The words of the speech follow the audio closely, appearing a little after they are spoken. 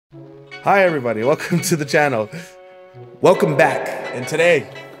Hi everybody, welcome to the channel. Welcome back, and today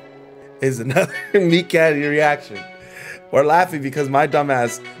is another Meatcanyon reaction. We're laughing because my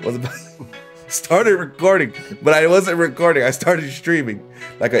dumbass was started recording, but I wasn't recording. I started streaming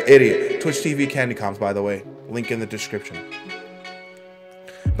like an idiot. Twitch TV Candy Comps, by the way. Link in the description.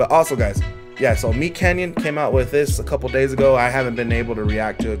 But also, guys, yeah, so Meatcanyon came out with this a couple days ago. I haven't been able to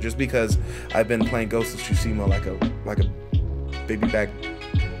react to it just because I've been playing Ghost of Tsushima like a baby bag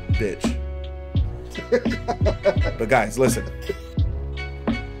bitch. But guys, listen.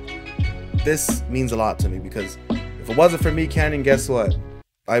 This means a lot to me because if it wasn't for Meatcanyon, guess what?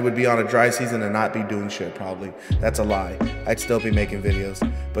 I would be on a dry season and not be doing shit probably. That's a lie. I'd still be making videos.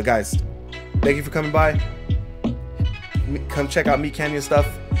 But guys, thank you for coming by. Come check out Meatcanyon stuff.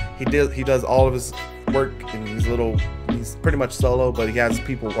 He does all of his work and he's pretty much solo, but he has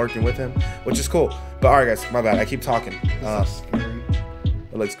people working with him, which is cool. But alright guys, my bad. I keep talking.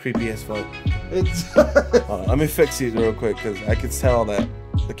 It looks creepy as fuck. Let me fix it real quick because I can tell that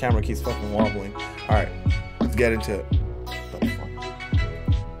the camera keeps fucking wobbling. Alright, let's get into it.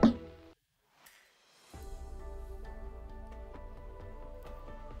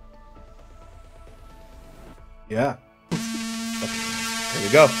 Yeah. Here we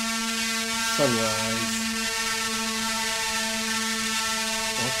go. Sunrise.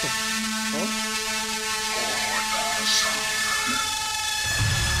 What the fuck?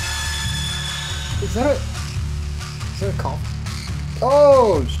 Is that a call?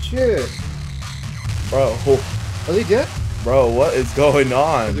 Oh shit. Bro. Are they dead? Bro, what is going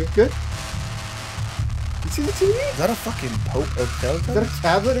on? Are they good? You see the TV? Is that a fucking Teletubbies? Is that a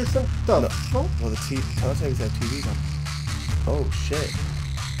tablet or something? No. Well, the Teletubbies have TVs on. Oh shit.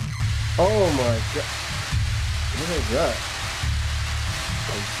 Oh my god. What is that?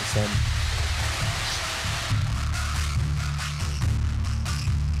 Oh, it's the sun.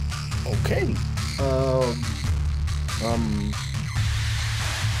 Okay.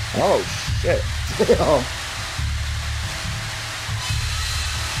 Oh shit. Damn.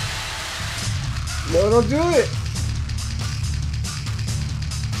 No, don't do it.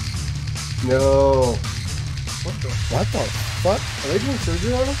 No. What the fuck? Are they doing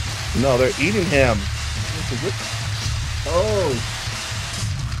surgery on him? No, they're eating him. Oh.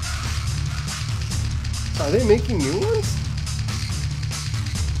 Are they making new ones?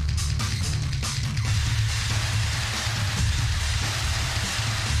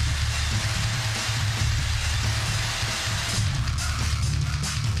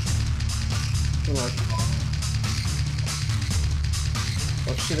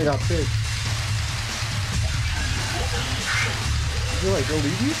 Oh shit, I got big. They're like, they'll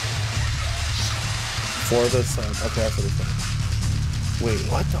leave you? For the sun. Okay, that's what it's saying. Wait,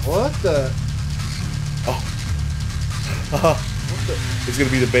 what the? What the? Oh. What the? It's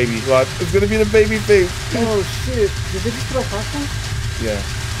gonna be the baby. What? It's gonna be the baby face. Oh shit. Did they just put on costume? Yeah.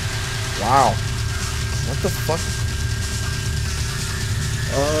 Wow. What the fuck?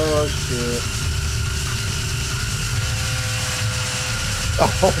 Oh shit. Oh.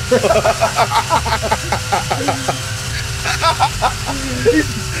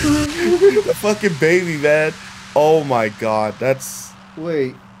 The fucking baby, man. Oh my god, that's...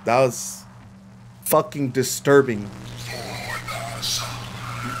 Wait. That was fucking disturbing.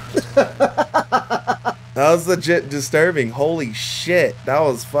 That was legit disturbing. Holy shit. That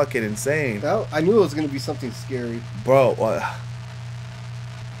was fucking insane. I knew it was gonna be something scary. Bro, what?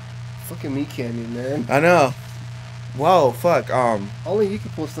 Fucking Meatcanyon, man. I know. Whoa, fuck. Only you can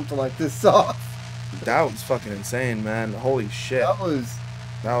pull something like this off. That was fucking insane, man. Holy shit. That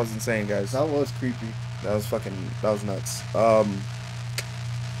was insane, guys. That was creepy. That was nuts.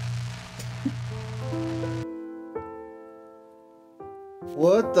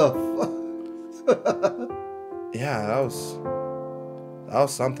 What the fuck? Yeah, that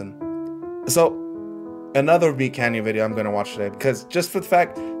was something. So, another Meatcanyon video I'm gonna watch today because just for the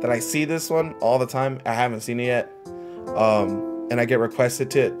fact that I see this one all the time, I haven't seen it yet, and I get requested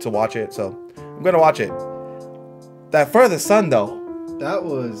to watch it, so I'm gonna watch it. That Further Sun though, that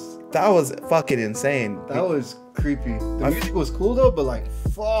was fucking insane. That was creepy. The music was cool though, but like,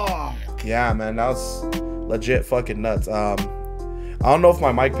 fuck. Yeah, man, that was legit fucking nuts. I don't know if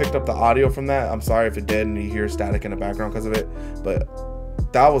my mic picked up the audio from that. I'm sorry if it did and you hear static in the background because of it, but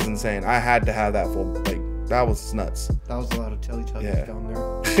that was insane. I had to have that full, like, that was nuts. That was a lot of Teletubbies down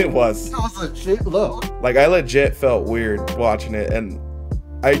there. It was. That was legit low. Like, I legit felt weird watching it, and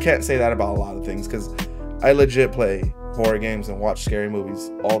I can't say that about a lot of things because I legit play horror games and watch scary movies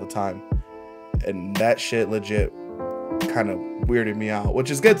all the time, and that shit legit kind of weirded me out,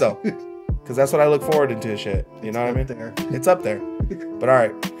 which is good though, because that's what I look forward to shit. You know what I mean? There. It's up there. But all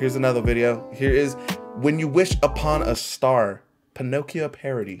right, here's another video. Here is When You Wish Upon a Star, Pinocchio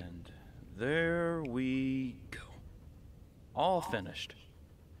parody. And there we go. All finished.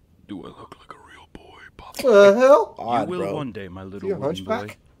 Do I look like a real boy, Papa? What the hell? Odd, You will bro. one day, my little You a wooden boy.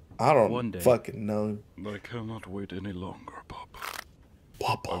 hunchback? I One don't day. fucking know. I cannot wait any longer, Papa.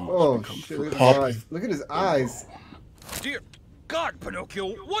 Papa. Oh shit! Look at his Pop. eyes. Look at his eyes. Dear God, Pinocchio,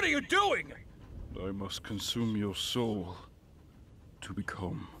 what are you doing? I must consume your soul to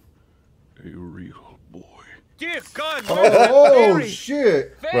become a real boy. Dear God, Oh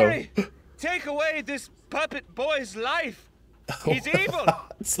shit! Fairy, take away this puppet boy's life. He's evil.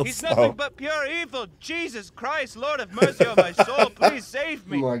 So He's slow. nothing but pure evil. Jesus Christ, Lord have mercy on my soul. Please save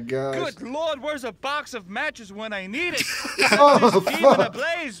Oh me. my gosh. Good Lord, where's a box of matches when I need it? Oh, Set this demon fuck.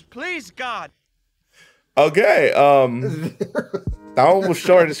 ablaze, please, God. Okay, that one was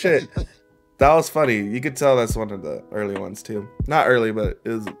short as shit. That was funny. You could tell that's one of the early ones too. Not early, but it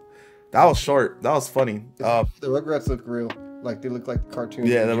was. That was short. That was funny. The Rugrats look real. Like they look like cartoons.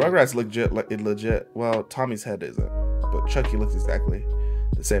 Yeah, the Rugrats look legit. Well, Tommy's head isn't, but Chucky looks exactly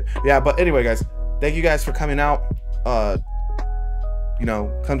the same. Yeah, but anyway, guys, thank you guys for coming out. You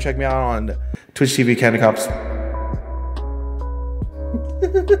know, come check me out on Twitch TV Candy Cops,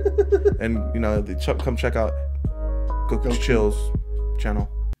 and you know, come check out Goku's Chills channel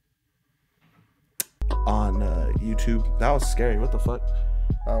on YouTube. That was scary. What the fuck?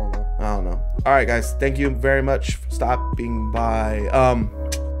 I don't know. I don't know. All right, guys. Thank you very much for stopping by. All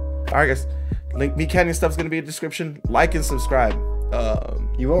right, guys. Link Meatcanyon stuff's gonna be in the description. Like and subscribe.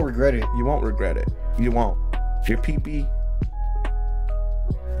 You won't regret it. You won't regret it. You won't. Your pee-pee,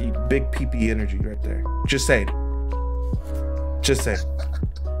 you big pee-pee energy right there. Just saying. Just saying.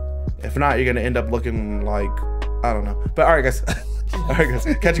 If not, you're gonna end up looking like I don't know. But all right, guys. All right, guys.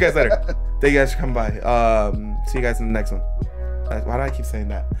 Catch you guys later. Thank you guys for coming by. See you guys in the next one. Why do I keep saying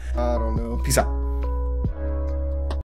that? I don't know. Peace out.